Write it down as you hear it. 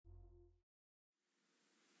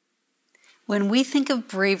When we think of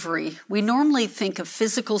bravery, we normally think of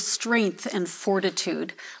physical strength and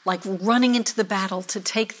fortitude, like running into the battle to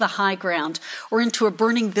take the high ground or into a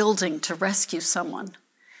burning building to rescue someone.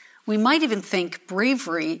 We might even think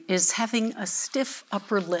bravery is having a stiff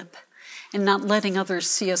upper lip and not letting others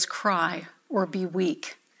see us cry or be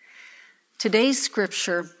weak. Today's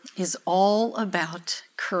scripture is all about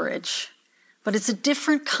courage, but it's a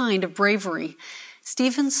different kind of bravery.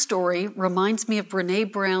 Stephen's story reminds me of Brené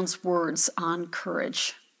Brown's words on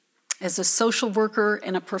courage. As a social worker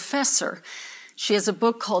and a professor, she has a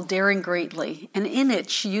book called Daring Greatly, and in it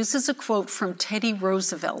she uses a quote from Teddy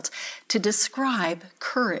Roosevelt to describe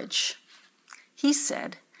courage. He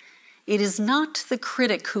said, "It is not the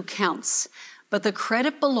critic who counts, but the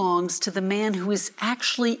credit belongs to the man who is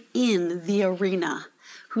actually in the arena,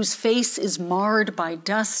 whose face is marred by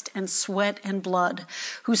dust and sweat and blood,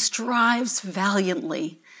 who strives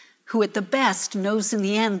valiantly, who at the best knows in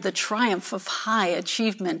the end the triumph of high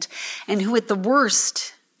achievement, and who at the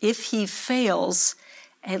worst, if he fails,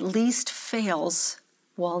 at least fails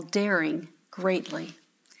while daring greatly."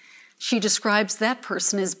 She describes that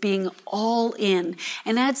person as being all in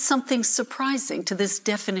and adds something surprising to this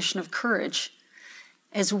definition of courage.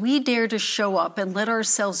 As we dare to show up and let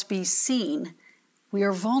ourselves be seen, we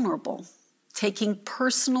are vulnerable, taking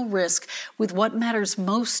personal risk with what matters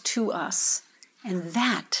most to us, and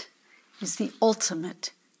that is the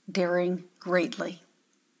ultimate daring greatly.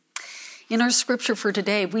 In our scripture for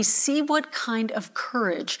today, we see what kind of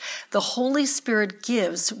courage the Holy Spirit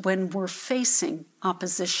gives when we're facing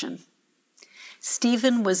opposition.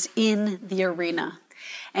 Stephen was in the arena,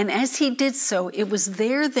 and as he did so, it was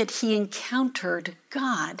there that he encountered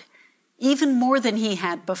God, even more than he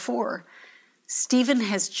had before. Stephen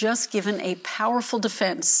has just given a powerful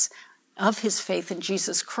defense of his faith in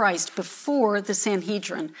Jesus Christ before the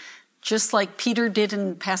Sanhedrin, just like Peter did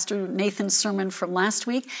in Pastor Nathan's sermon from last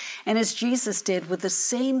week, and as Jesus did with the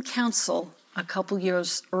same counsel a couple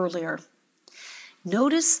years earlier.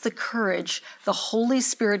 Notice the courage the Holy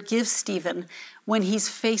Spirit gives Stephen when he's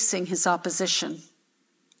facing his opposition.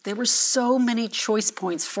 There were so many choice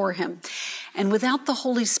points for him, and without the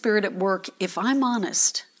Holy Spirit at work, if I'm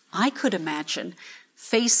honest, I could imagine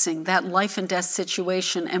facing that life and death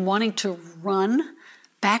situation and wanting to run,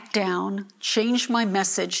 back down, change my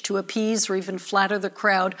message to appease or even flatter the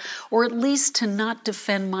crowd, or at least to not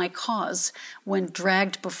defend my cause when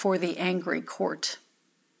dragged before the angry court.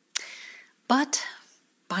 But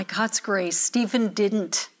by God's grace, Stephen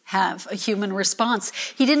didn't have a human response.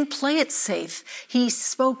 He didn't play it safe. He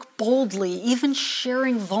spoke boldly, even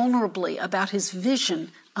sharing vulnerably about his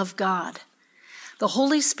vision of God. The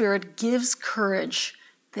Holy Spirit gives courage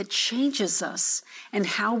that changes us and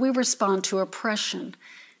how we respond to oppression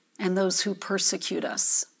and those who persecute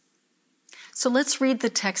us. So let's read the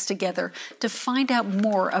text together to find out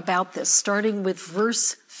more about this, starting with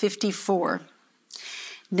verse 54.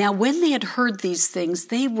 Now, when they had heard these things,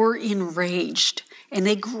 they were enraged, and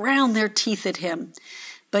they ground their teeth at him.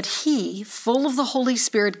 But he, full of the Holy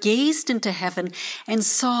Spirit, gazed into heaven and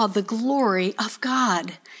saw the glory of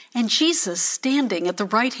God, and Jesus standing at the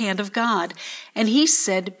right hand of God. And he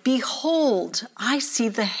said, "Behold, I see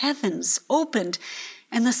the heavens opened,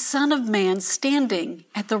 and the Son of Man standing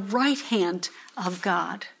at the right hand of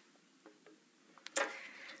God."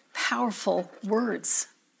 Powerful words.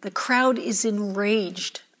 The crowd is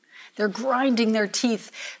enraged. They're grinding their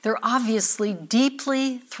teeth. They're obviously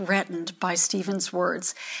deeply threatened by Stephen's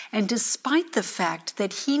words. And despite the fact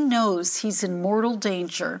that he knows he's in mortal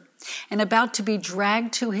danger and about to be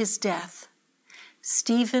dragged to his death,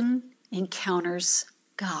 Stephen encounters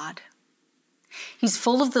God. He's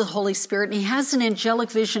full of the Holy Spirit, and he has an angelic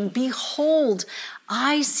vision. "Behold,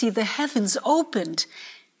 I see the heavens opened,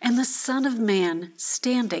 and the Son of Man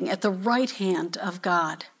standing at the right hand of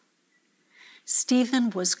God."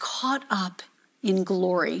 Stephen was caught up in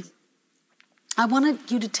glory. I wanted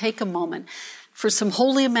you to take a moment for some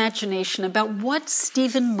holy imagination about what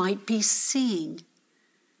Stephen might be seeing.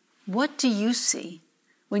 What do you see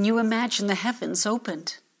when you imagine the heavens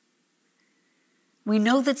opened? We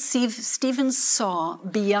know that Stephen saw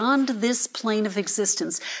beyond this plane of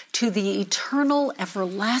existence to the eternal,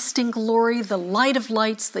 everlasting glory, the light of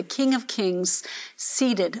lights, the King of Kings,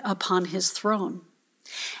 seated upon his throne.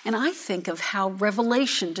 And I think of how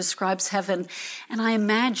Revelation describes heaven, and I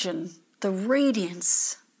imagine the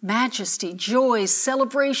radiance, majesty, joy,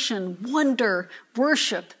 celebration, wonder,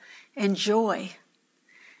 worship, and joy.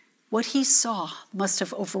 What he saw must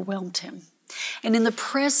have overwhelmed him. And in the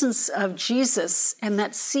presence of Jesus and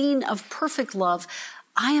that scene of perfect love,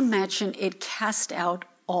 I imagine it cast out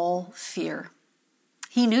all fear.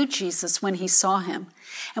 He knew Jesus when he saw him.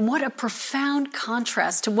 And what a profound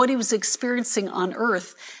contrast to what he was experiencing on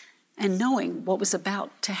earth and knowing what was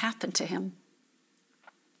about to happen to him.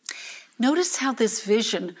 Notice how this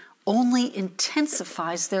vision only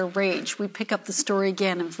intensifies their rage. We pick up the story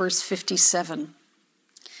again in verse 57.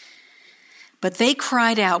 But they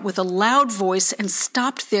cried out with a loud voice and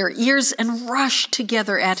stopped their ears and rushed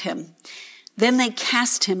together at him. Then they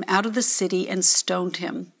cast him out of the city and stoned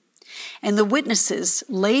him. And the witnesses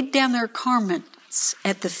laid down their garments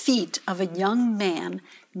at the feet of a young man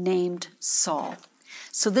named Saul.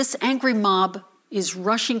 So this angry mob is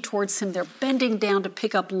rushing towards him. They're bending down to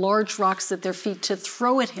pick up large rocks at their feet to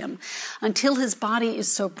throw at him until his body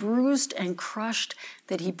is so bruised and crushed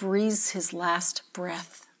that he breathes his last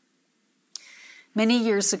breath. Many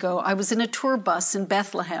years ago, I was in a tour bus in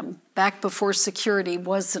Bethlehem, back before security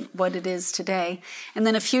wasn't what it is today, and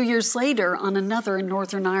then a few years later on another in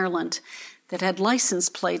Northern Ireland that had license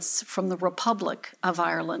plates from the Republic of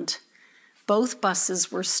Ireland. Both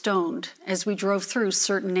buses were stoned as we drove through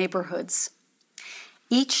certain neighborhoods.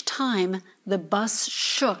 Each time, the bus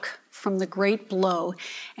shook from the great blow,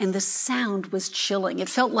 and the sound was chilling. It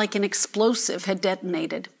felt like an explosive had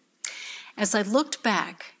detonated. As I looked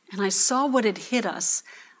back and I saw what had hit us,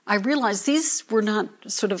 I realized these were not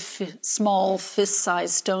sort of small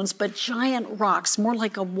fist-sized stones, but giant rocks, more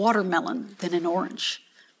like a watermelon than an orange.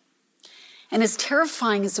 And as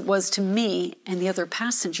terrifying as it was to me and the other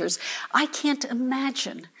passengers, I can't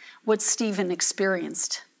imagine what Stephen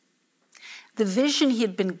experienced. The vision he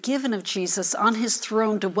had been given of Jesus on his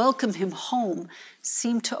throne to welcome him home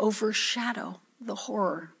seemed to overshadow the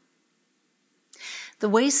horror. The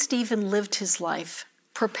way Stephen lived his life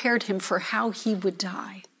prepared him for how he would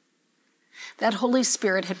die. That Holy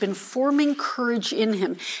Spirit had been forming courage in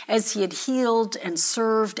him as he had healed and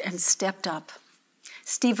served and stepped up.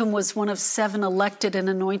 Stephen was one of 7 elected and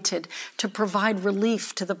anointed to provide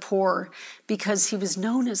relief to the poor because he was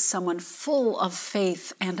known as someone full of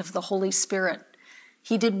faith and of the Holy Spirit.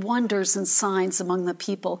 He did wonders and signs among the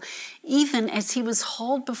people, even as he was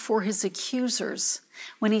hauled before his accusers.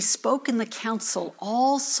 When he spoke in the council,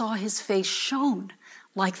 all saw his face shone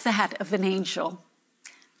like that of an angel.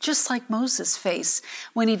 Just like Moses' face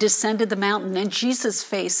when he descended the mountain and Jesus'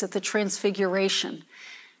 face at the Transfiguration.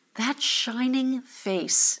 That shining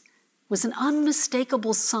face was an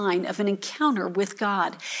unmistakable sign of an encounter with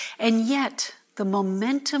God, and yet the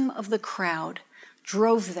momentum of the crowd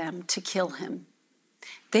drove them to kill him.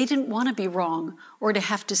 They didn't want to be wrong or to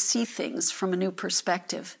have to see things from a new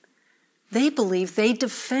perspective. They believed they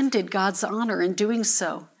defended God's honor in doing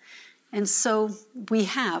so, and so we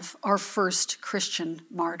have our first Christian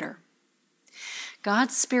martyr.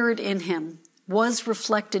 God's Spirit in him was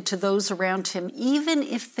reflected to those around him, even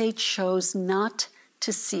if they chose not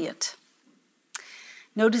to see it.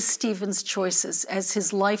 Notice Stephen's choices as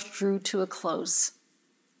his life drew to a close.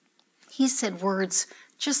 He said words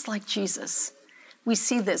just like Jesus. We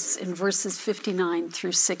see this in verses 59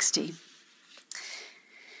 through 60.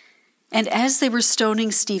 And as they were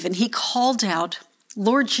stoning Stephen, he called out,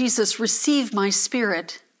 "Lord Jesus, receive my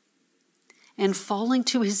spirit." And falling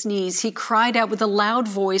to his knees, he cried out with a loud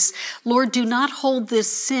voice, "Lord, do not hold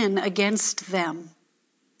this sin against them."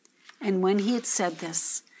 And when he had said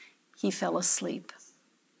this, he fell asleep.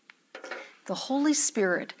 The Holy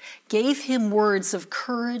Spirit gave him words of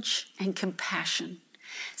courage and compassion.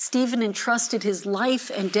 Stephen entrusted his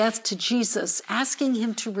life and death to Jesus, asking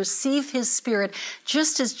him to receive his spirit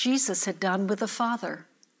just as Jesus had done with the Father.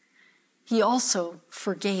 He also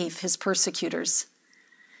forgave his persecutors.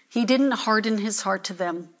 He didn't harden his heart to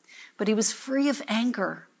them, but he was free of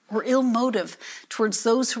anger or ill motive towards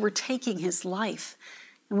those who were taking his life.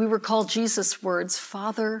 And we recall Jesus' words,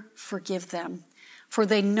 "Father, forgive them, for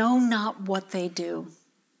they know not what they do."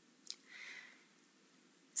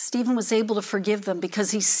 Stephen was able to forgive them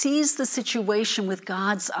because he sees the situation with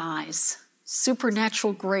God's eyes.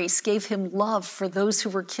 Supernatural grace gave him love for those who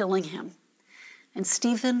were killing him. And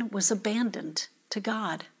Stephen was abandoned to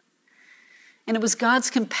God. And it was God's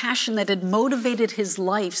compassion that had motivated his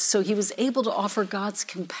life, so he was able to offer God's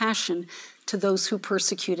compassion to those who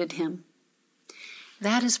persecuted him.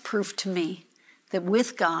 That is proof to me that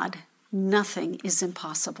with God, nothing is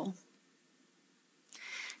impossible.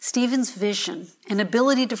 Stephen's vision and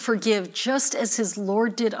ability to forgive, just as his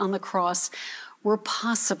Lord did on the cross, were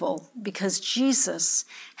possible because Jesus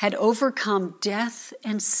had overcome death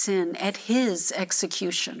and sin at his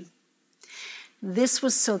execution. This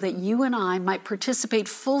was so that you and I might participate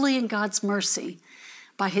fully in God's mercy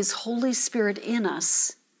by his Holy Spirit in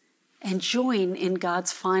us and join in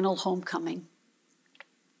God's final homecoming.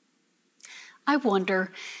 I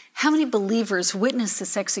wonder, How many believers witnessed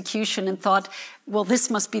this execution and thought, well, this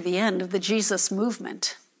must be the end of the Jesus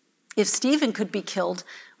movement? If Stephen could be killed,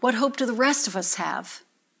 what hope do the rest of us have?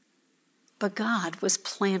 But God was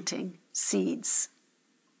planting seeds.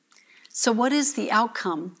 So what is the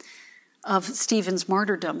outcome of Stephen's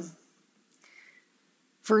martyrdom?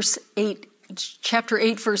 Chapter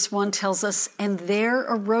 8, verse 1 tells us, "And there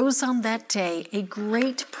arose on that day a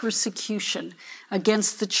great persecution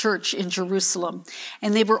against the church in Jerusalem,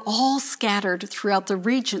 and they were all scattered throughout the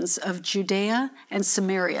regions of Judea and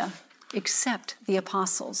Samaria, except the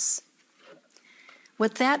apostles."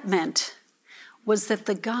 What that meant was that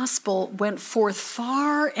the gospel went forth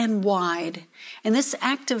far and wide, and this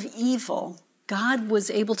act of evil God was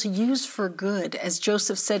able to use for good, as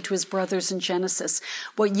Joseph said to his brothers in Genesis,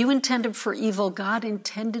 "What you intended for evil, God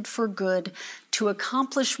intended for good, to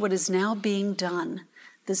accomplish what is now being done,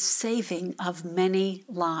 the saving of many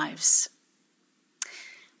lives."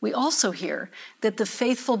 We also hear that the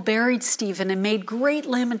faithful buried Stephen and made great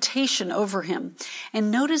lamentation over him. And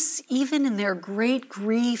notice, even in their great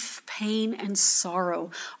grief, pain, and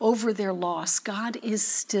sorrow over their loss, God is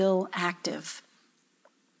still active.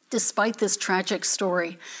 Despite this tragic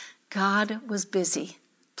story, God was busy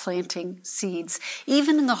planting seeds,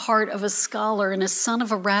 even in the heart of a scholar and a son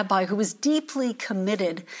of a rabbi who was deeply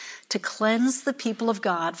committed to cleanse the people of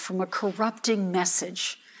God from a corrupting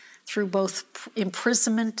message through both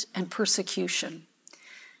imprisonment and persecution.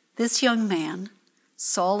 This young man,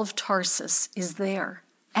 Saul of Tarsus, is there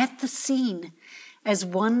at the scene as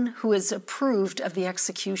one who is approved of the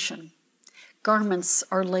execution. Garments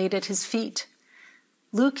are laid at his feet.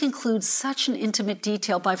 Luke includes such an intimate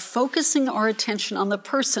detail by focusing our attention on the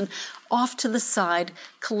person off to the side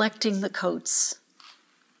collecting the coats.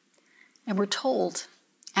 And we're told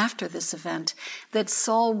after this event that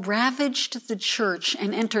Saul ravaged the church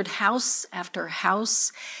and entered house after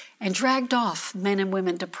house and dragged off men and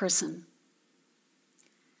women to prison.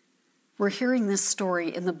 We're hearing this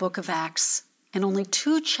story in the book of Acts, and only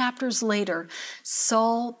 2 chapters later,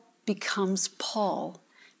 Saul becomes Paul,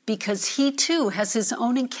 because he too has his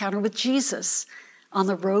own encounter with Jesus on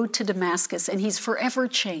the road to Damascus, and he's forever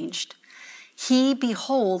changed. He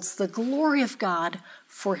beholds the glory of God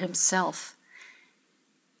for himself.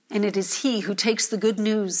 And it is he who takes the good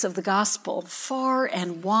news of the gospel far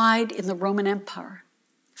and wide in the Roman Empire,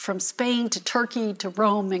 from Spain to Turkey to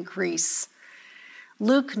Rome and Greece.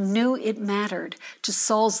 Luke knew it mattered to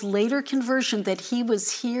Saul's later conversion that he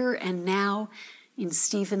was here and now in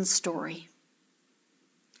Stephen's story.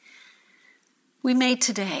 We may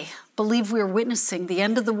today believe we are witnessing the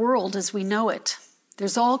end of the world as we know it.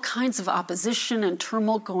 There's all kinds of opposition and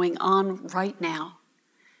tumult going on right now.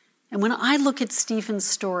 And when I look at Stephen's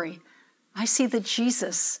story, I see that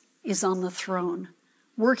Jesus is on the throne,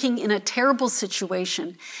 working in a terrible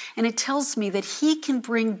situation, and it tells me that he can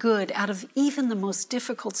bring good out of even the most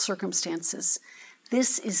difficult circumstances.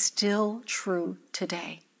 This is still true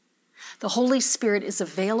today. The Holy Spirit is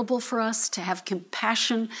available for us to have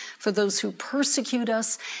compassion for those who persecute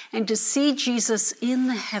us and to see Jesus in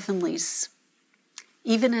the heavenlies,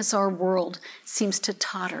 even as our world seems to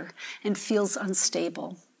totter and feels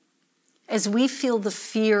unstable. As we feel the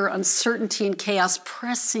fear, uncertainty, and chaos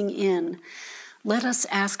pressing in, let us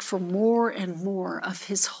ask for more and more of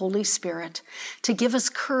his Holy Spirit to give us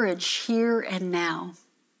courage here and now.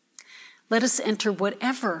 Let us enter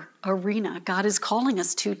whatever arena God is calling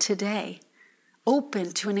us to today,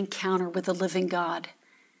 open to an encounter with the living God.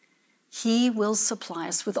 He will supply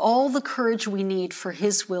us with all the courage we need for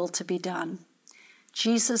his will to be done.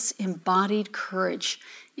 Jesus embodied courage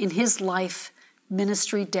in his life,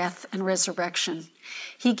 ministry, death, and resurrection.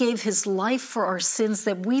 He gave his life for our sins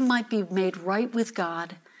that we might be made right with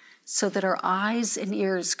God, so that our eyes and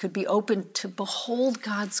ears could be opened to behold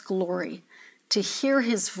God's glory, to hear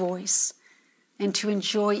his voice, and to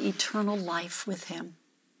enjoy eternal life with him.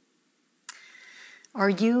 Are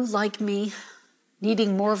you, like me,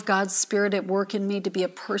 needing more of God's Spirit at work in me to be a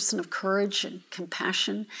person of courage and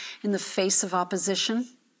compassion in the face of opposition?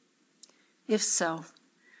 If so,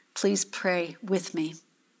 please pray with me.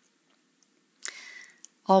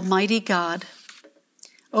 Almighty God,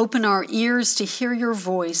 open our ears to hear your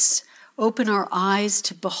voice, open our eyes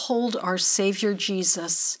to behold our Savior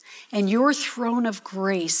Jesus and your throne of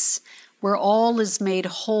grace, where all is made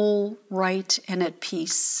whole, right, and at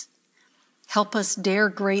peace. Help us dare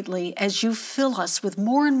greatly as you fill us with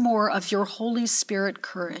more and more of your Holy Spirit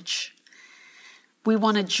courage. We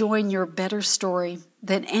want to join your better story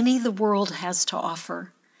than any the world has to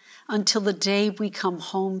offer until the day we come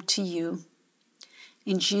home to you.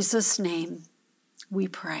 In Jesus' name we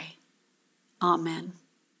pray. Amen.